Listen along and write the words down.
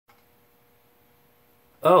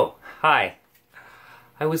Oh, hi.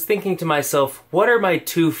 I was thinking to myself, what are my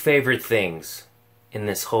two favorite things in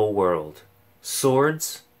this whole world?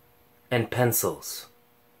 Swords and pencils.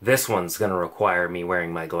 This one's gonna require me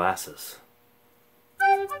wearing my glasses.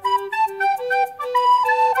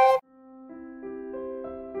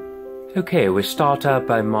 Okay, we start out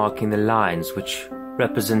by marking the lines which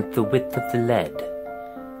represent the width of the lead.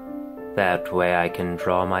 That way I can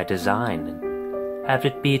draw my design and have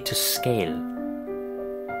it be to scale.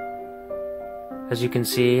 As you can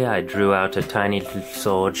see, I drew out a tiny little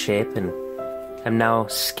sword shape and am now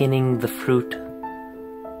skinning the fruit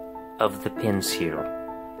of the pencil.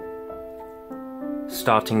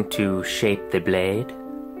 Starting to shape the blade,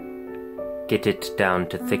 get it down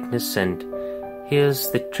to thickness, and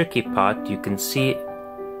here's the tricky part. You can see...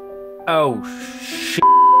 Oh, shit!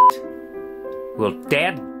 Well,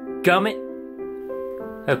 dadgummit!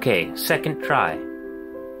 Okay, second try.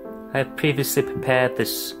 I have previously prepared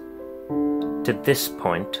this to this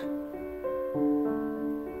point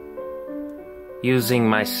using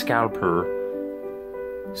my scalpel,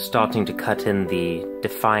 starting to cut in the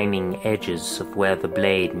defining edges of where the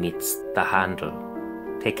blade meets the handle.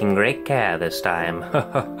 Taking great care this time,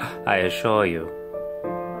 I assure you.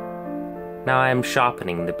 Now I am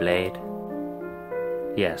sharpening the blade.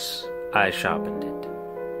 Yes, I sharpened it.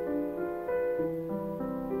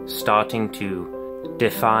 Starting to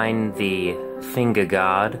define the finger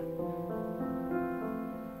guard.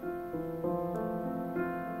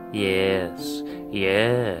 Yes,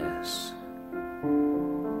 yes.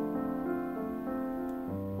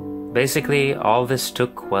 Basically, all this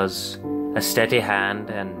took was a steady hand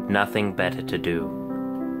and nothing better to do.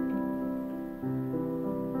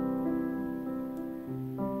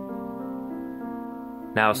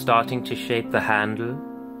 Now starting to shape the handle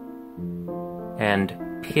and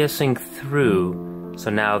piercing through, so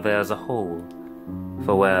now there's a hole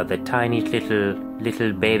for where the tiny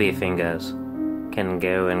little baby fingers can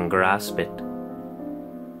go and grasp it.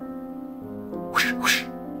 Whoosh, whoosh.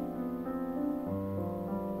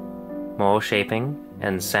 More shaping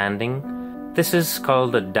and sanding. This is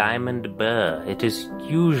called a diamond burr. It is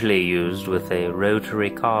usually used with a rotary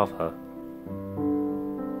carver.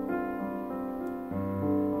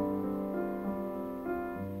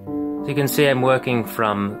 As you can see, I'm working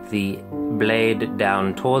from the blade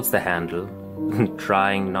down towards the handle,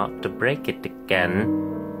 trying not to break it again.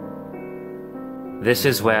 This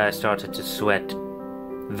is where I started to sweat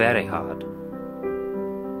very hard.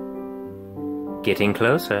 Getting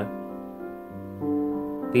closer.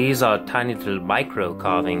 These are tiny little micro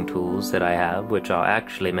carving tools that I have, which are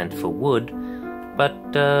actually meant for wood, but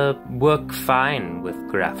work fine with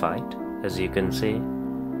graphite, as you can see.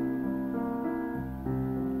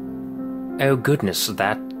 Oh goodness,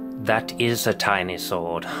 that is a tiny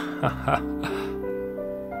sword.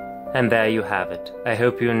 And there you have it. I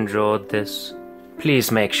hope you enjoyed this.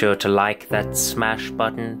 Please make sure to like that smash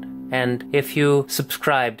button, and if you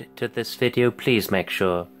subscribed to this video, please make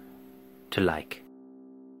sure to like.